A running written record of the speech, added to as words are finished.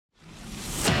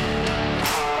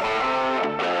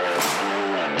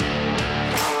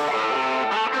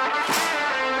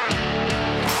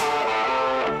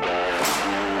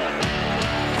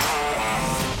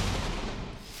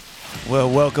Well,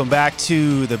 welcome back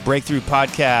to the Breakthrough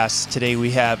Podcast. Today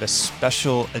we have a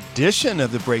special edition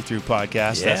of the Breakthrough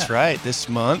Podcast. Yeah. That's right. This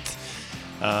month,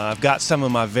 I've got some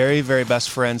of my very, very best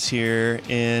friends here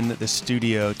in the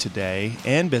studio today,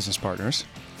 and business partners,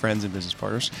 friends and business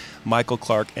partners, Michael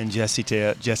Clark and Jesse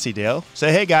Dale.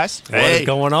 Say hey, guys. What is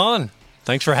going on?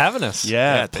 Thanhanks for having us.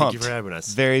 Yeah, thank you for having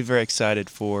us. Very, very excited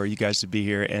for you guys to be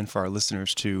here and for our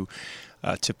listeners to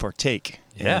partake.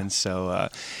 Yeah. And so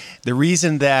the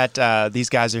reason that these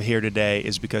guys are here today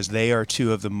is because they are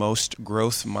two of the most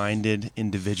growth-minded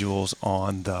individuals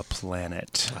on the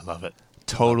planet. I love it.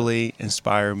 Totally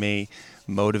inspire me,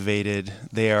 motivated.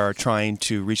 They are trying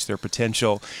to reach their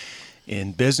potential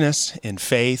in business, in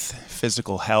faith,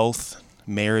 physical health,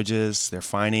 marriages, their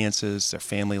finances, their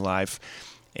family life.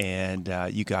 And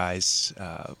you guys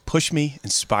push me,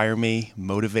 inspire me,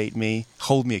 motivate me,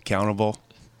 hold me accountable.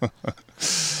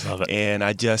 Love it. And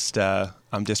I'm just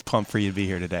pumped for you to be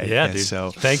here today. Yeah, and dude.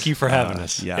 So thank you for having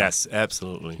us. Yeah. Yes,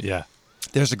 absolutely. Yeah.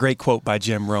 There's a great quote by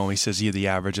Jim Rohn. He says, "You're the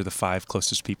average of the 5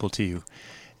 closest people to you."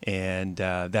 And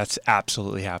that's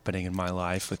absolutely happening in my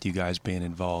life with you guys being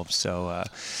involved. So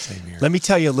Same here. let me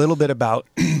tell you a little bit about,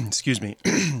 excuse me,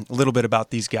 a little bit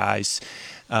about these guys.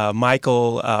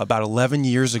 Michael, about 11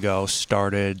 years ago,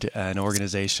 started an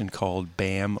organization called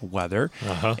BAM Weather,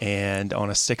 and on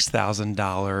a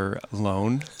 $6,000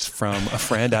 loan from a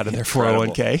friend out of their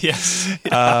 401k. Yes.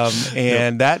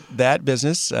 And that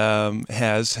business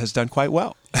has done quite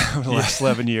well over the last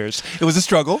 11 years. It was a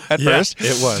struggle at first.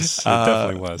 It was. It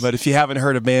definitely was. But if you haven't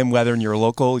heard of BAM Weather and you're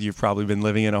local, you've probably been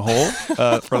living in a hole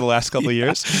for the last couple of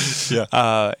years.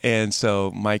 Yeah. And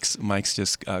so Mike's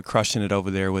just crushing it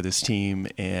over there with his team,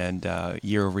 and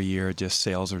year over year, just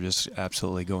sales are just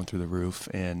absolutely going through the roof,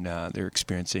 and they're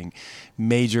experiencing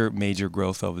major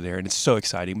growth over there, and it's so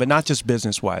exciting. But not just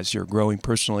business-wise, you're growing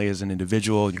personally as an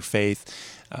individual in your faith.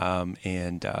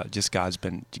 And just God's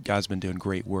been doing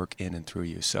great work in and through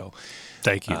you. So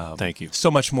Thank you. Thank you.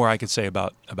 So much more I could say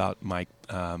about Mike,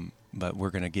 but we're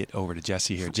going to get over to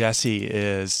Jesse here. Jesse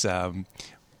is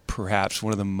perhaps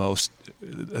one of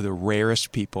the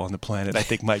rarest people on the planet. I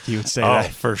think, Mike, you would say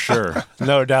that. For sure.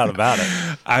 No doubt about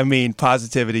it. I mean,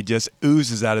 positivity just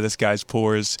oozes out of this guy's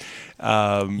pores.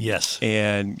 Yes.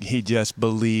 And he just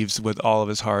believes with all of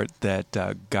his heart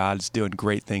that God's doing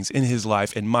great things in his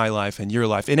life, in my life, in your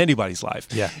life, in anybody's life.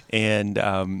 Yeah. And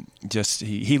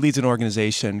he leads an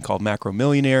organization called Macro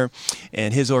Millionaire,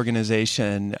 and his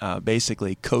organization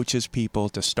basically coaches people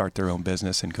to start their own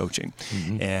business in coaching.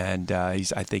 Mm-hmm. And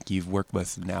I think you've worked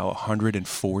with now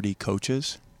 140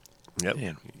 coaches. Yep.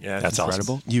 Man, Yeah, that's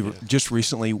Incredible. awesome. You just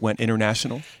recently went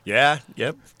international. Yeah,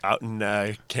 yep. Out in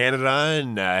Canada,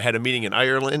 and had a meeting in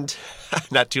Ireland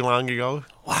not too long ago.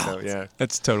 Wow. So, yeah.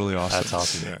 That's totally awesome. That's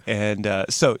awesome. Yeah.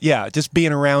 And just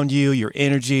being around you, your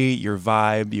energy, your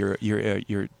vibe,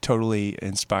 you're totally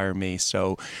inspire me.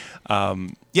 So,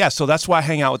 so that's why I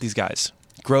hang out with these guys.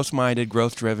 Growth-minded,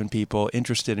 growth-driven people,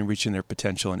 interested in reaching their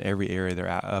potential in every area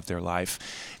of their life,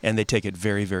 and they take it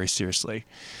very, very seriously.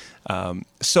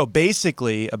 So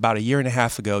basically, about a year and a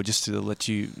half ago, just to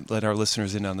let our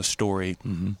listeners in on the story,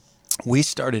 we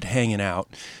started hanging out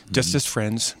just as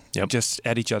friends, just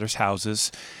at each other's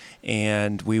houses,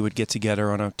 and we would get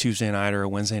together on a Tuesday night or a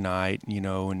Wednesday night,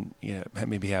 and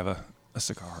maybe have a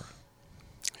cigar.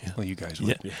 Yeah. Well, you guys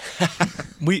would.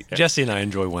 Yeah. Jesse and I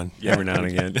enjoy one every now and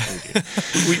again.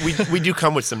 we do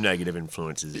come with some negative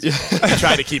influences. We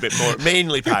try to keep it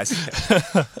mainly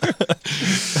positive.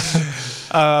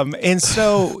 And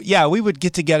so, we would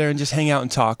get together and just hang out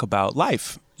and talk about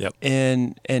life. Yep.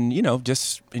 And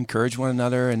just encourage one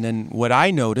another. And then what I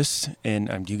noticed,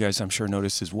 and you guys I'm sure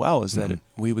noticed as well, is that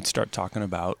we would start talking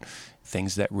about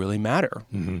things that really matter,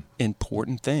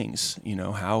 important things.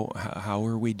 How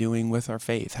are we doing with our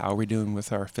faith? How are we doing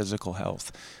with our physical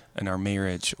health and our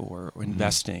marriage, or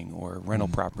investing, or rental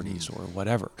properties, or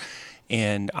whatever?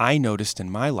 And I noticed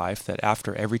in my life that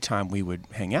after every time we would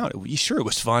hang out, it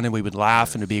was fun and we would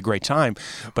laugh and it'd be a great time,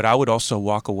 but I would also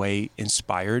walk away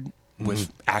inspired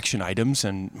with action items,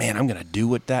 and man, I'm going to do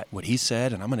what he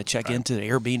said, and I'm going to check into the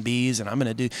Airbnbs, and I'm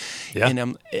going to do,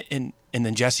 and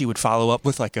then Jesse would follow up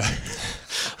with like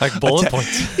bullet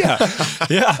points.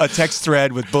 A text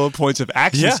thread with bullet points of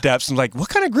action steps. And like, what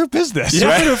kind of group is this? Yeah.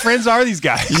 What kind of friends are these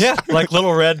guys? Yeah, like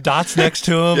little red dots next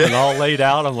to them and all laid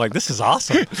out. I'm like, this is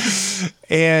awesome.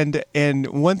 And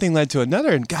one thing led to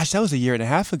another, and gosh, that was a year and a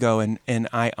half ago, and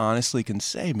I honestly can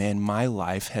say, man, my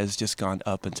life has just gone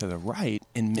up and to the right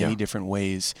in many different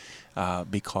ways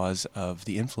because of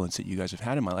the influence that you guys have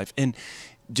had in my life. And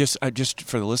just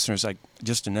for the listeners,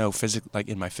 just to know,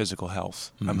 in my physical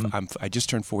health, I just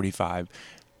turned 45,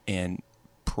 and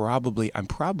I'm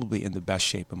probably in the best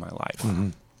shape of my life.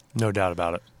 No doubt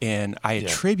about it. And I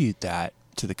attribute that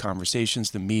to the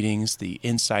conversations, the meetings, the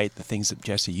insight, the things that,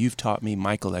 Jesse, you've taught me.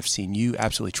 Michael, I've seen you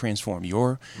absolutely transform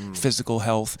your physical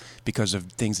health because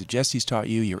of things that Jesse's taught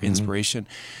you, your inspiration.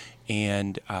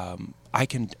 And I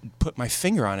can put my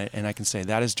finger on it, and I can say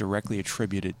that is directly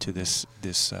attributed to this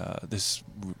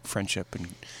friendship.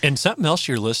 And something else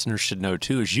your listeners should know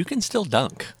too is you can still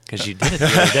dunk, because you did it the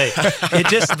other day.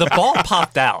 The ball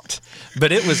popped out,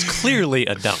 but it was clearly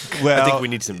a dunk. I think we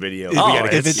need some video.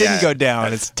 If it didn't go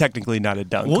down, it's technically not a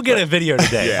dunk. We'll get a video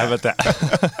today. How about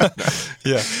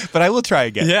that? But I will try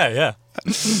again. Yeah.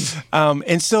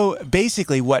 And so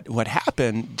basically what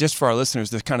happened, just for our listeners,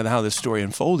 this kind of how this story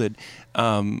unfolded,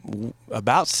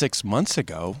 about 6 months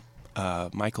ago,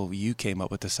 Michael, you came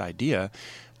up with this idea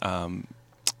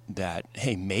that,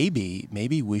 hey,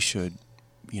 maybe we should,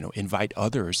 invite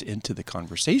others into the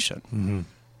conversation.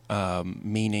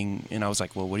 Meaning, and I was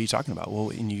like, well, what are you talking about? Well,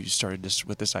 and you started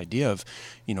with this idea of,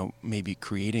 maybe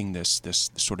creating this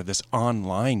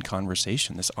online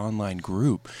conversation, this online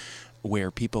group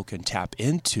where people can tap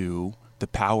into the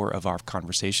power of our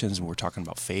conversations. And we're talking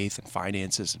about faith and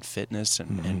finances and fitness.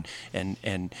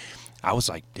 And I was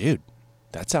like, dude,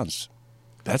 that sounds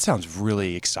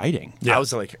really exciting. Yeah. I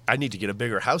was like, I need to get a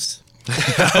bigger house.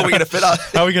 How are we going to fit out?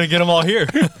 How are we going to get them all here?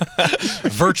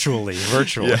 Virtually.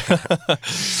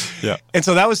 Yeah. And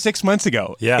so that was 6 months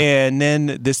ago. Yeah. And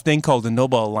then this thing called the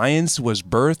Noble Alliance was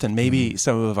birthed, and maybe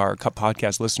some of our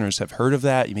podcast listeners have heard of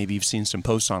that. Maybe you've seen some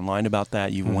posts online about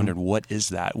that. You've wondered, what is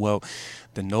that? Well,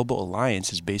 the Noble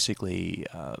Alliance is basically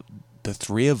the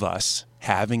three of us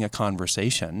having a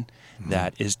conversation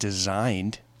that is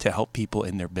designed to help people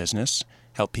in their business,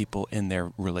 help people in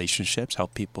their relationships,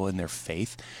 help people in their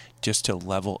faith, just to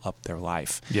level up their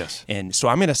life. Yes. And so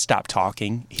I'm going to stop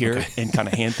talking here and kind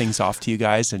of hand things off to you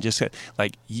guys and just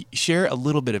share a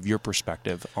little bit of your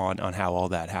perspective on how all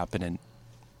that happened. And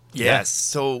Yes.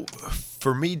 So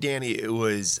for me, Danny, it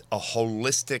was a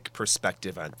holistic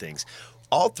perspective on things.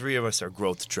 All three of us are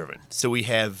growth driven. So we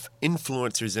have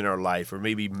influencers in our life, or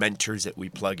maybe mentors that we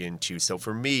plug into. So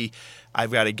for me,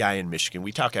 I've got a guy in Michigan.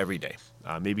 We talk every day,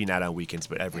 maybe not on weekends,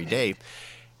 but every day.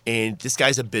 And this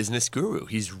guy's a business guru.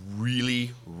 He's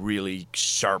really, really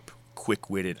sharp,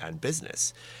 quick-witted on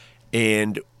business.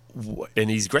 And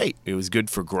he's great. It was good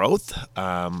for growth.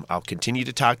 I'll continue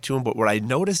to talk to him. But what I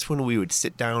noticed when we would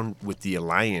sit down with the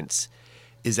Alliance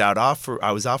is I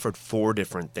was offered 4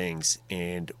 different things,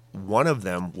 and one of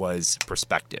them was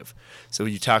perspective. So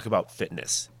you talk about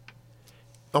fitness.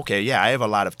 Okay, yeah, I have a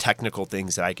lot of technical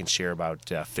things that I can share about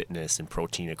fitness and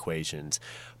protein equations,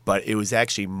 but it was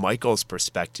actually Michael's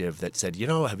perspective that said,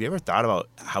 have you ever thought about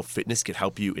how fitness could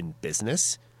help you in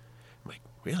business? I'm like,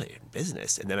 really, in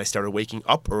business? And then I started waking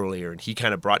up earlier, and he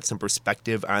kind of brought some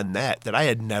perspective on that I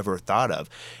had never thought of.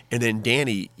 And then,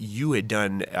 Danny, you had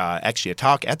done actually a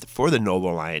talk for the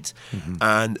Noble Alliance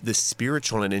on the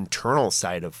spiritual and internal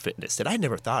side of fitness that I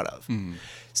never thought of.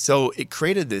 So it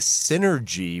created this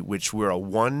synergy, which we're a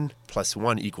 1 +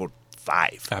 1 =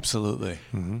 5. absolutely.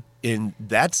 And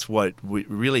that's what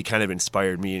really kind of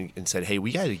inspired me and said, hey,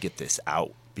 we got to get this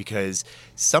out, because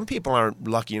some people aren't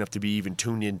lucky enough to be even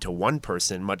tuned into one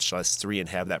person, much less 3, and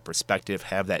have that perspective,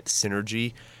 have that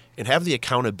synergy, and have the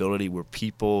accountability where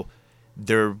people,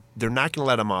 they're not going to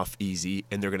let them off easy,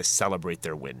 and they're going to celebrate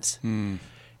their wins. And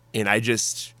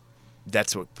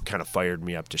that's what kind of fired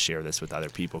me up to share this with other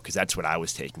people, because that's what I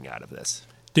was taking out of this.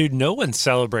 Dude, no one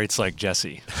celebrates like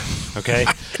Jesse, okay?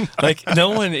 Like,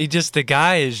 no one, the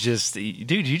guy is just,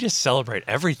 dude, you just celebrate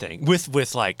everything with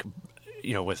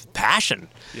passion.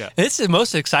 Yeah. It's the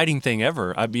most exciting thing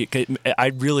ever. I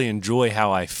really enjoy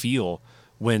how I feel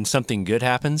when something good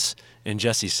happens and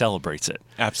Jesse celebrates it.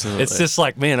 Absolutely. It's just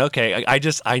like, man, okay,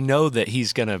 I know that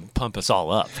he's going to pump us all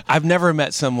up. I've never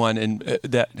met someone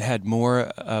that had more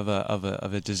of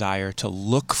a desire to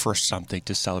look for something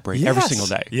to celebrate every single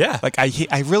day. Yeah. Like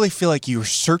I really feel like you're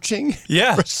searching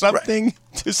for something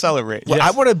to celebrate. Well, I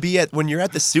want to be when you're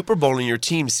at the Super Bowl and your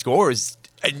team scores,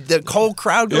 the whole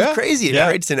crowd goes crazy. It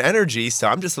creates an energy. So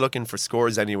I'm just looking for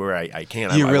scores anywhere I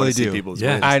can. You I really want to do. see people's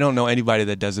Yeah. wins. I don't know anybody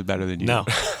that does it better than you. No,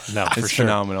 it's for sure.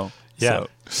 phenomenal. Yeah.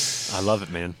 So, I love it,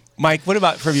 man. Mike, what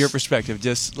about from your perspective?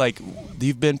 Just like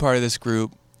you've been part of this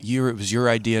group, it was your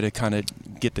idea to kind of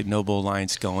get the Noble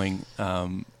Alliance going.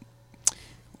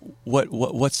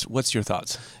 What's your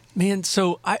thoughts? Man,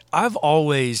 so I've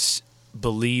always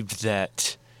believed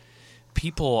that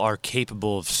people are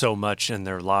capable of so much in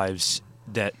their lives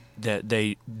that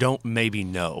they don't maybe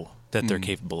know that they're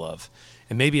capable of.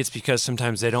 And maybe it's because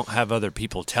sometimes they don't have other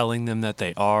people telling them that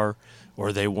they are,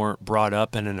 or they weren't brought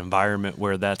up in an environment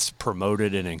where that's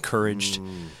promoted and encouraged.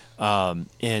 And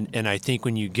I think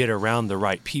when you get around the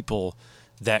right people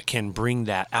that can bring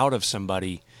that out of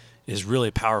somebody is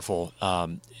really powerful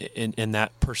in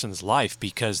that person's life,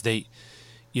 because they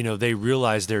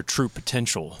realize their true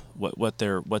potential,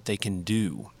 what they can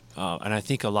do. And I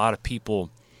think a lot of people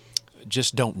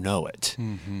just don't know it.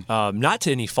 Not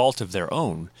to any fault of their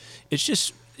own. It's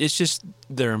just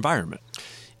their environment.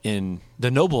 And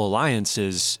the Noble Alliance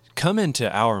is come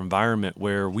into our environment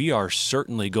where we are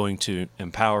certainly going to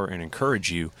empower and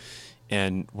encourage you,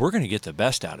 and we're going to get the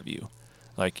best out of you.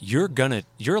 Like your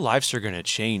lives are going to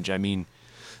change. I mean,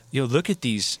 look at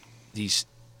these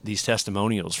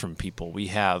testimonials from people. We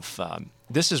have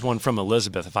this is one from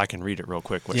Elizabeth, if I can read it real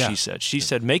quick, what she said. She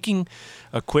said, making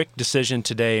a quick decision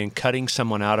today and cutting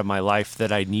someone out of my life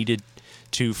that I needed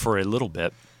to for a little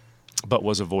bit, but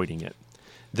was avoiding it.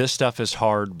 This stuff is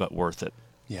hard, but worth it.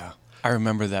 Yeah. I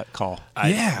remember that call.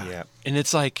 Yeah. And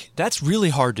it's like, that's really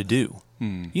hard to do.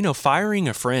 Firing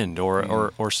a friend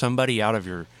or somebody out of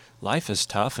your life is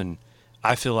tough. And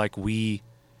I feel like we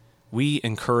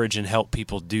encourage and help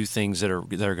people do things that are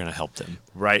going to help them.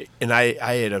 Right. And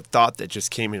I had a thought that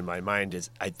just came into my mind is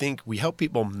I think we help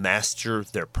people master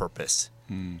their purpose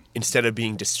instead of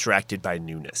being distracted by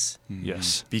newness.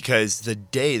 Yes. Because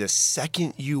the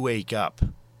second you wake up,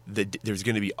 there's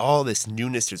going to be all this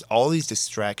newness. There's all these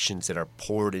distractions that are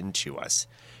poured into us.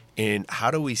 And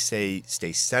how do we stay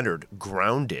centered,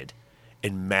 grounded,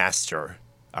 and master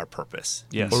our purpose?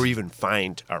 Yes. Or even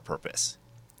find our purpose?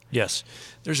 Yes.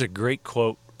 There's a great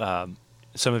quote.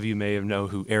 Some of you may know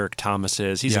who Eric Thomas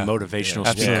is. He's a motivational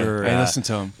speaker. I listen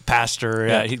to him.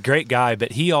 Pastor. He's a great guy,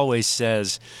 but he always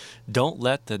says, don't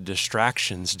let the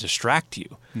distractions distract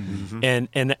you. And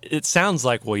it sounds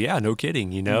like, well, yeah, no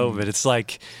kidding, but it's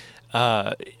like,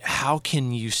 how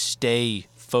can you stay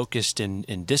focused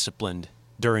and disciplined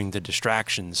during the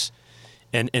distractions?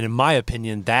 And in my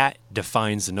opinion, that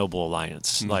defines the Noble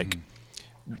Alliance. Like,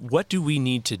 what do we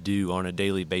need to do on a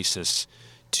daily basis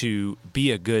to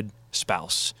be a good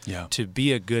spouse, to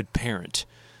be a good parent?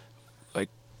 Like,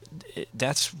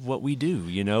 that's what we do,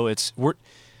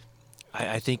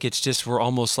 I think it's just, we're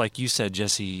almost like you said,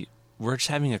 Jesse, we're just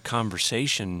having a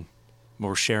conversation,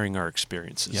 we're sharing our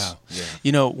experiences.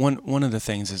 Yeah. One of the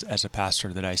things is, as a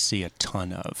pastor that I see a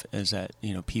ton of is that,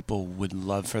 people would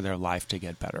love for their life to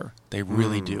get better. They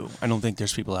really do. I don't think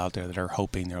there's people out there that are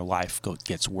hoping their life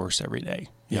gets worse every day.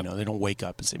 They don't wake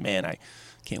up and say, man, I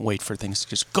can't wait for things to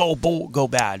just go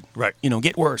bad. Right.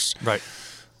 Get worse. Right.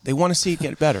 They want to see it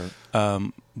get better.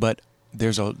 But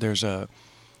there's a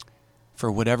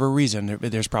for whatever reason,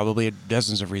 there's probably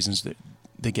dozens of reasons that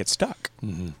they get stuck.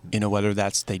 Whether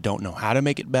that's they don't know how to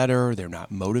make it better, they're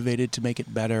not motivated to make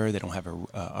it better, they don't have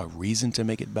a reason to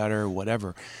make it better,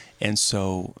 whatever. And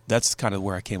so that's kind of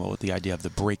where I came up with the idea of the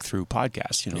Breakthrough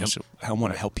podcast. So I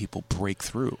want to help people break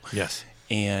through. Yes.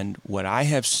 And what I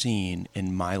have seen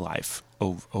in my life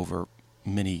over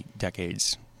many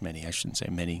decades,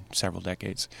 several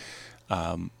decades,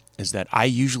 is that I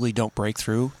usually don't break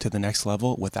through to the next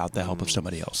level without the help of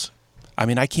somebody else. I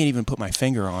mean, I can't even put my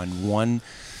finger on one,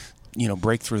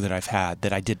 breakthrough that I've had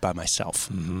that I did by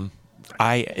myself.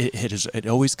 It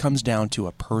always comes down to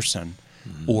a person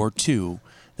or two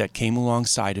that came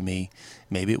alongside of me.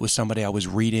 Maybe it was somebody I was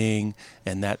reading,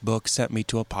 and that book sent me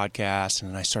to a podcast,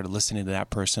 and then I started listening to that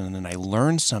person, and then I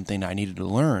learned something I needed to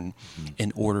learn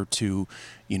in order to,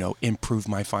 improve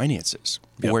my finances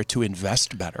or to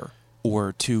invest better,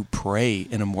 or to pray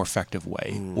in a more effective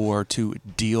way, or to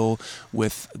deal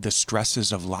with the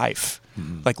stresses of life.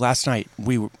 Like last night,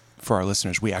 for our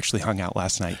listeners, we actually hung out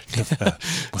last night. It's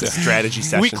a strategy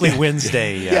session. Weekly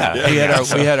Wednesday.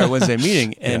 We had our Wednesday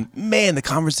meeting, and man, the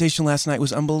conversation last night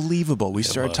was unbelievable. We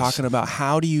started talking about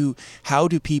how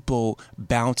do people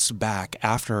bounce back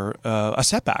after a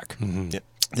setback.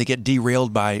 They get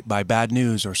derailed by bad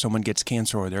news, or someone gets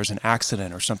cancer, or there's an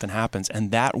accident, or something happens, and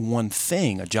that one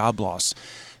thing, a job loss,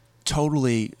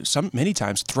 many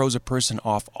times throws a person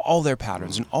off all their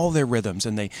patterns and all their rhythms,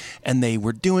 and they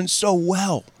were doing so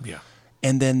well.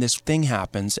 And then this thing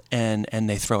happens, and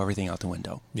they throw everything out the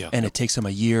window. And it takes them a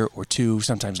year or two,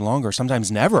 sometimes longer,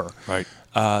 sometimes never. Right.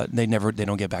 They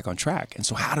don't get back on track. And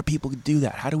so how do people do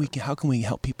that? How can we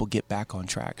help people get back on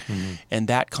track? And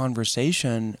that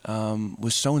conversation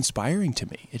was so inspiring to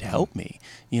me. It helped me.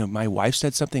 My wife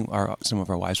said something, some of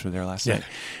our wives were there last night.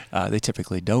 They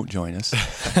typically don't join us,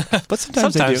 but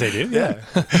sometimes they do. Yeah.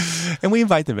 And we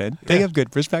invite them in. They have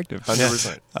good perspective.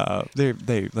 100%.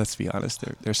 They let's be honest,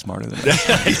 they're smarter than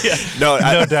us. No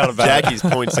doubt about it. Jackie's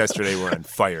points yesterday were on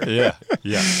fire. Yeah.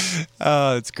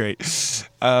 Oh, it's great.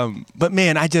 But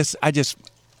man, I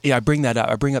bring that up.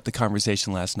 I bring up the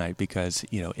conversation last night because,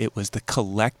 it was the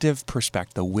collective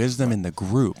perspective, the wisdom in the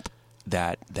group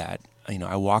that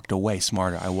I walked away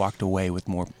smarter. I walked away with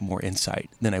more insight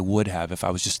than I would have if I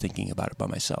was just thinking about it by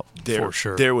myself. For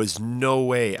sure. There was no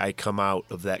way I come out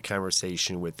of that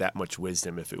conversation with that much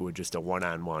wisdom if it were just a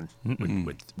one-on-one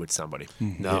with somebody.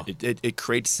 No. It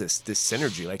creates this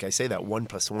synergy. Like I say, that 1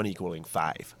 + 1 =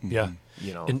 5. Yeah.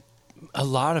 And a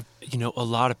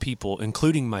lot of people,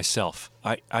 including myself,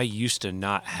 I used to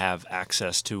not have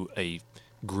access to a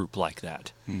group like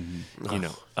that.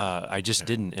 I just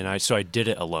didn't, and so I did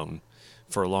it alone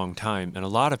for a long time. And a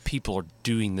lot of people are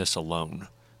doing this alone.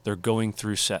 They're going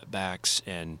through setbacks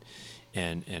and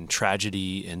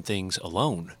tragedy and things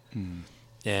alone.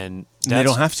 And they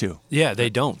don't have to. Yeah, they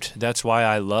don't. That's why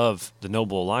I love the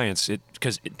Noble Alliance.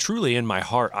 Because truly in my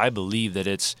heart, I believe that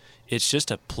it's just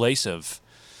a place of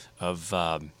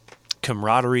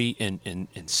camaraderie and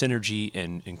synergy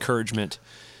and encouragement,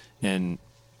 and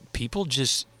people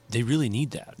they really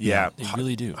need that. Yeah, they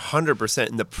really do. 100%.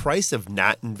 And the price of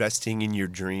not investing in your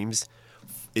dreams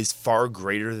is far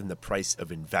greater than the price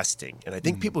of investing. And I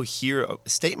think people hear a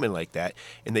statement like that,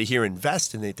 and they hear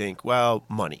invest, and they think, well,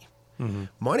 money.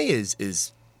 Money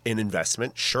is an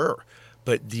investment, sure,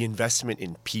 but the investment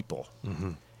in people.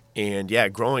 And yeah,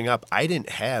 growing up, I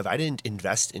didn't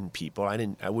invest in people.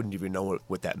 I wouldn't even know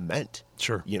what that meant.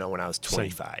 Sure. When I was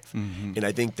 25. And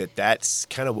I think that's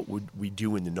kind of what we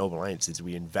do in the Noble Alliance is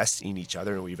we invest in each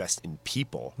other and we invest in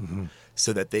people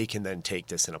so that they can then take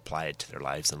this and apply it to their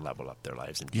lives and level up their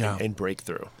lives and break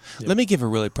through. Let me give a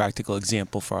really practical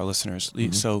example for our listeners.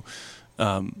 So,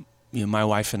 my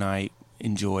wife and I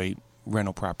enjoy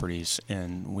rental properties,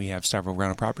 and we have several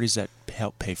rental properties that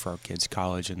help pay for our kids'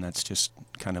 college, and that's just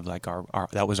kind of like our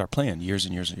that was our plan years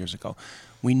and years and years ago.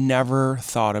 We never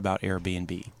thought about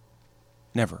Airbnb.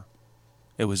 Never.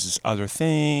 It was this other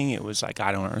thing. It was like,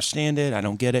 I don't understand it. I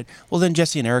don't get it. Well, then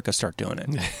Jesse and Erica start doing it.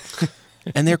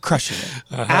 And they're crushing it.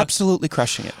 Absolutely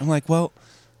crushing it. I'm like, well,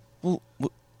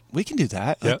 we can do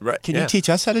that. Yeah, right. Can you teach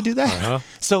us how to do that?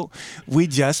 So we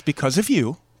just, because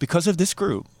of this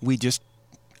group, we just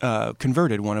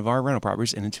converted one of our rental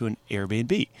properties into an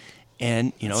Airbnb.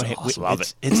 And, awesome.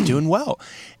 It's doing well.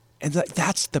 And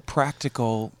that's the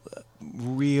practical,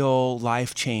 real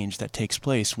life change that takes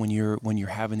place when you're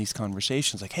having these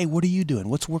conversations. Like, hey, what are you doing?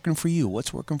 What's working for you?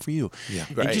 What's working for you? Yeah.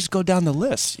 Right. And just go down the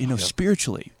list,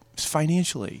 spiritually,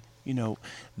 financially,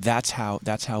 that's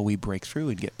how we break through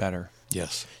and get better.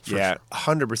 Yes. Yeah,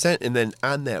 100%. And then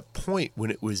on that point,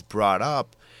 when it was brought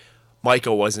up,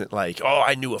 Michael wasn't like, oh,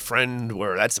 I knew a friend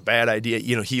where that's a bad idea.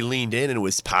 He leaned in and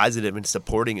was positive and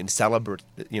supporting and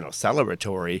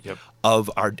celebratory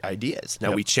of our ideas.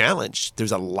 Now we challenged.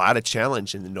 There's a lot of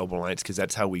challenge in the Noble Alliance because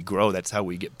that's how we grow. That's how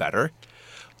we get better.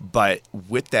 But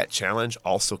with that challenge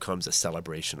also comes a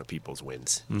celebration of people's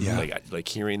wins. Yeah. Like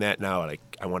hearing that now,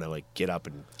 I want to get up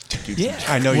and do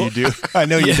I know you do. I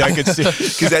know you do. I can see.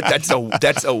 Because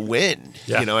that's a win.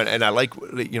 Yeah. And I like,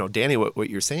 Danny, what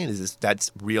you're saying is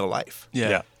that's real life.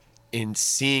 Yeah. In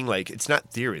seeing, it's not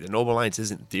theory. The Noble Alliance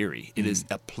isn't theory. It is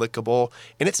applicable,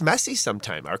 and it's messy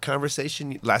sometimes. Our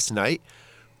conversation last night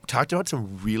talked about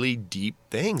some really deep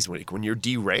things when you're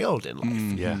derailed in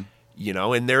life. Yeah.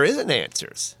 And there isn't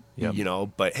answers. Yep.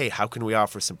 But hey, how can we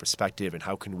offer some perspective, and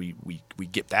how can we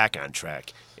get back on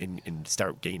track and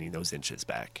start gaining those inches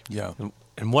back? Yeah.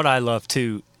 And what I love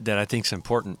too that I think is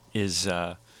important is,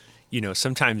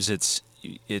 sometimes it's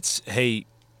hey,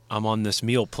 I'm on this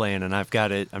meal plan and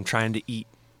I'm trying to eat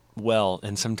well,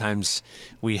 and sometimes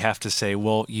we have to say,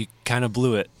 well, you kind of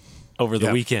blew it over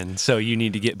the weekend, so you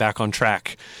need to get back on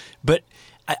track. But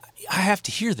I have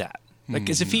to hear that.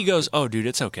 Because if he goes, oh, dude,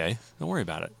 it's okay. Don't worry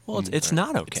about it. Well, it's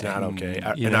not okay. It's not okay.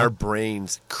 Our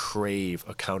brains crave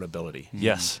accountability.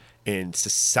 Yes. And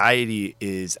society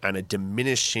is on a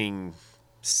diminishing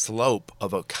slope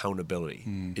of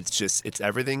accountability. It's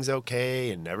everything's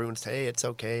okay, and everyone's, hey, it's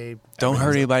okay. Don't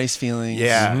hurt anybody's feelings.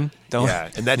 Yeah. Don't. Yeah.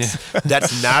 And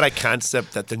that's not a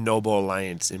concept that the Noble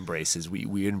Alliance embraces.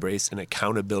 We embrace an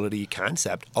accountability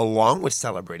concept along with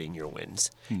celebrating your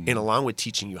wins and along with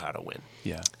teaching you how to win.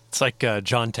 Yeah. It's like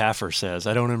John Taffer says,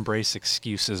 I don't embrace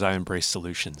excuses, I embrace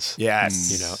solutions.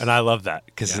 Yes. And I love that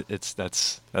because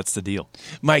that's the deal.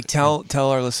 Mike, tell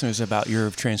our listeners about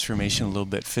your transformation a little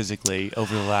bit physically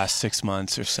over the last 6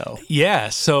 months or so. Yeah.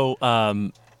 So,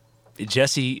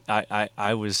 Jesse,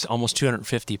 I was almost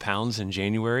 250 pounds in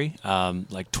January,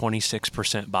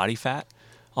 26% body fat.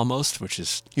 Almost, which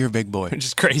is you're a big boy, which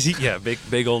is crazy. Yeah,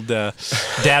 big old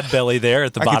dad belly there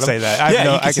at the bottom.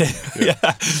 I can say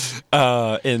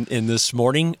that. And this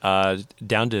morning,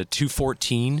 down to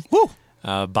 214. Woo!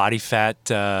 Body fat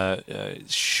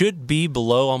should be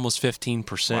below almost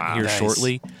 15% here Nice.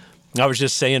 shortly. I was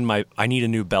just saying I need a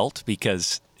new belt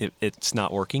because it's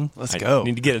not working. Let's I go.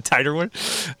 need to get a tighter one.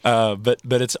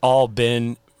 But it's all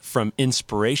been from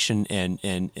inspiration and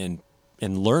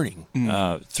learning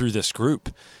through this group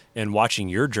and watching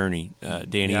your journey,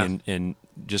 Danny, and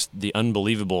just the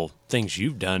unbelievable things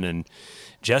you've done. And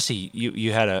Jesse,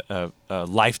 you had a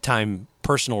lifetime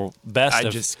personal best. I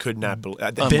of just could not believe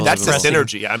that's the Unbelievable.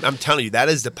 synergy. I'm telling you, that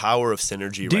is the power of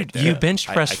synergy, Dude, right there. you bench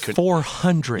I pressed couldn't-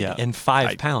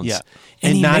 405 pounds. Yeah.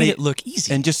 And he not made e- it look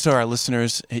easy. And just so our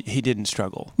listeners, he didn't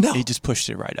struggle. No. He just pushed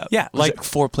it right up. Yeah, It was like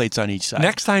 4 plates on each side.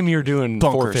 Next time you're doing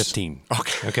Bunkers. 415.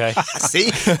 Okay. See,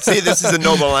 this is a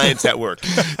Noble Alliance at work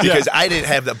because I didn't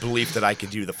have the belief that I could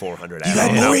do the 400. You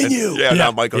got more in you. Yeah, Yeah.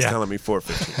 now Michael's Yeah. telling me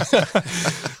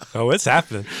 415. Oh, it's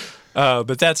happening.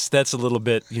 But that's a little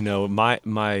bit, my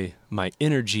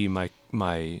energy,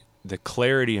 the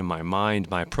clarity in my mind,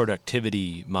 my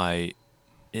productivity, my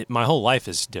whole life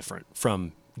is different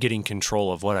from getting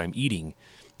control of what I'm eating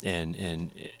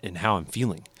and how I'm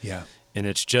feeling. Yeah. And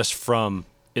it's just from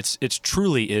it's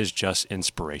truly is just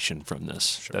inspiration from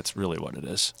this. That's really what it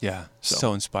is. Yeah. So.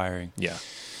 So inspiring. Yeah.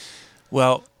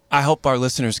 Well, I hope our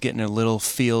listeners getting a little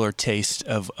feel or taste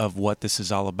of what this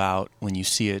is all about when you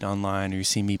see it online or you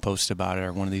see me post about it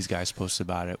or one of these guys post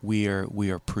about it. We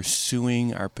are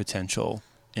pursuing our potential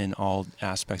in all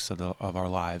aspects of our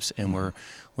lives, and we're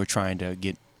trying to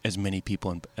get as many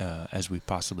people as we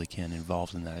possibly can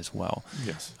involved in that as well.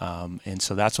 Yes. And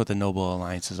so that's what the Noble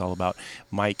Alliance is all about.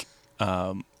 Mike,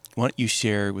 why don't you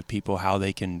share with people how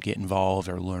they can get involved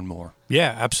or learn more?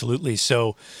 Yeah, absolutely.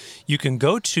 So you can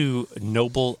go to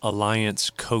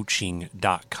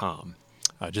noblealliancecoaching.com,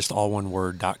 just all one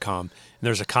word, .com, and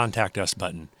there's a contact us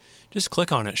button. Just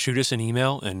click on it, shoot us an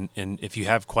email, and if you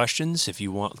have questions, if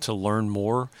you want to learn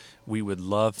more, we would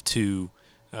love to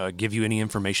give you any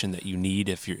information that you need.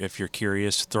 If you're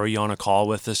curious, throw you on a call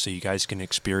with us so you guys can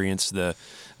experience the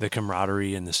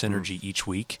camaraderie and the synergy each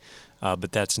week.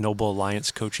 But that's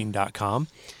noblealliancecoaching.com.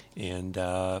 And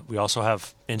we also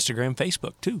have Instagram,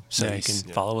 Facebook too. So Nice. you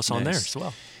can follow us on there Nice. as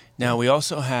well. Now, we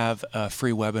also have a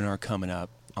free webinar coming up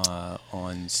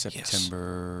on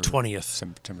September 20th.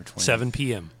 September 20th. 7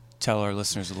 p.m. Tell our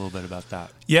listeners a little bit about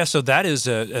that. Yeah, so that is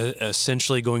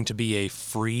essentially going to be a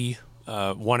free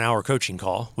 1-hour coaching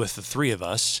call with the three of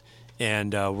us.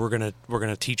 And we're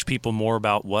gonna teach people more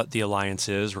about what the Alliance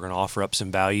is. We're gonna offer up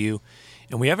some value.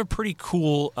 And we have a pretty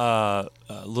cool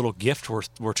little gift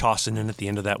we're tossing in at the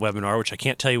end of that webinar, which I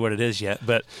can't tell you what it is yet,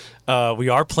 but we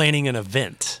are planning an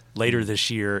event later this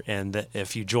year, and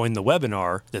if you join the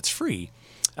webinar that's free,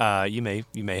 you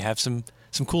may have some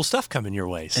cool stuff coming your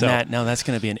way. So And that's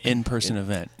going to be an in-person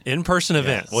event. in-person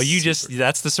event. Well,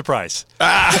 that's the surprise.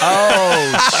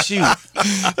 Oh, shoot.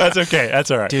 That's okay. That's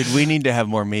all right. Dude, we need to have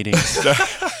more meetings.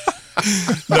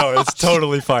 No, it's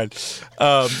totally fine.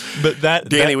 But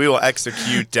Danny, we will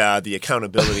execute the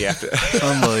accountability after.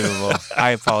 Unbelievable. I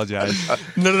apologize.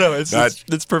 No.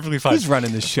 It's perfectly fine. Who's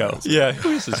running this show? Yeah, who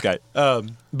is this guy?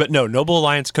 But no,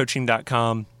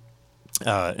 noblealliancecoaching.com.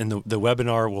 And the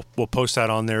webinar, we'll post that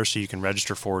on there so you can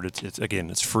register for it.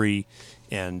 It's free,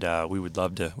 and we'd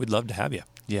love to have you.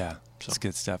 Yeah, that's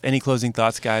good stuff. Any closing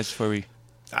thoughts, guys, before we...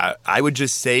 I would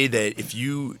just say that if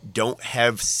you don't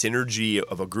have synergy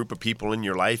of a group of people in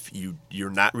your life, you're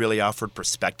not really offered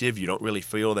perspective, you don't really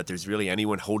feel that there's really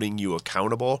anyone holding you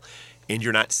accountable, and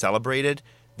you're not celebrated,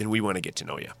 then we want to get to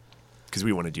know you because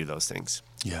we want to do those things.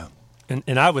 Yeah.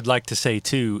 And I would like to say,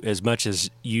 too, as much as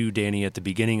you, Danny, at the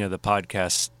beginning of the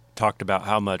podcast talked about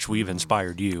how much we've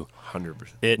inspired you, 100%.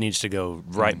 it needs to go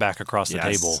right back across the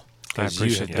Yes. table. I Because you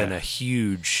appreciate have been that. a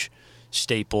huge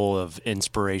staple of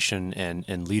inspiration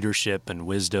and leadership and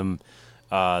wisdom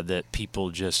that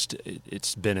people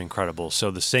it's been incredible.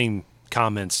 So the same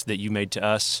comments that you made to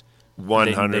us,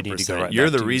 100%. They need to go right You're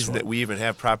back the to you as reason well. that we even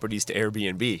have properties to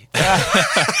Airbnb.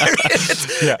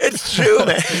 Yeah. It's true,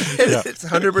 man. It's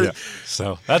 100%. Yeah.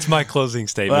 So that's my closing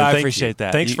statement. Well, I Thank appreciate you.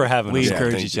 that. Thanks for having We us.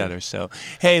 encourage thank each you. other. So,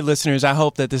 hey, listeners, I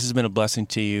hope that this has been a blessing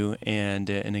to you and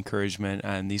an encouragement.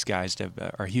 And these guys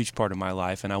are a huge part of my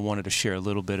life, and I wanted to share a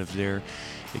little bit of their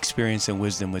experience and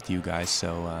wisdom with you guys.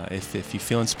 So, if you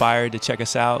feel inspired to check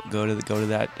us out, go to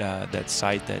that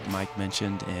site that Mike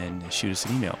mentioned and shoot us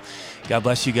an email. God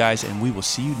bless you guys, and we will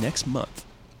see you next month.